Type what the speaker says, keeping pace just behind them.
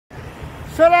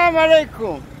Assalamu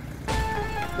alaikum.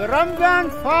 The Ramzan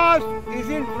fast is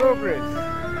in progress.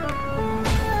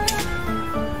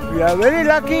 We are very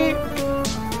lucky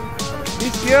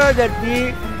this year that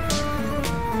we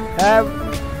have,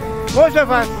 most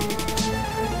of us,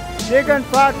 taken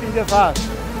part in the fast.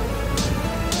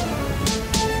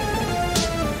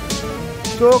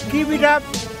 So keep it up,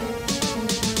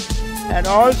 and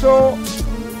also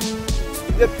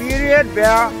the period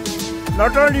where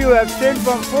not only you abstain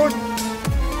from food,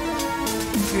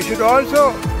 you should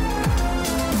also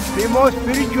be more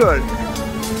spiritual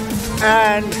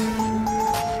and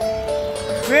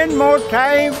spend more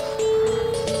time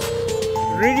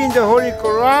reading the Holy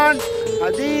Quran,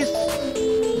 Hadith,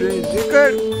 doing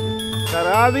zikr,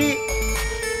 Tarawih,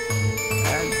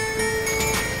 and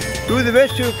do the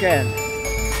best you can.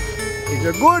 It's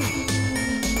a good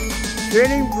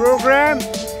training program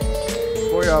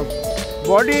for your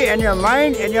body and your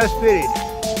mind and your spirit.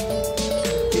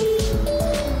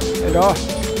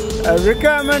 It's, a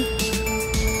requirement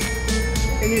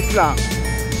in Islam.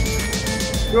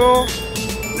 So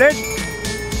let's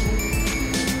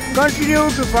continue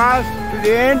to fast to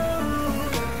the end,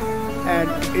 and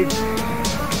it's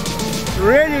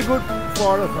really good for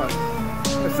all of us.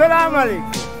 Assalamu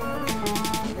alaikum.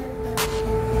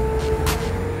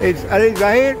 It's Ali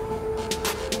Zahir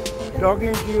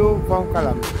talking to you from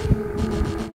Kalam.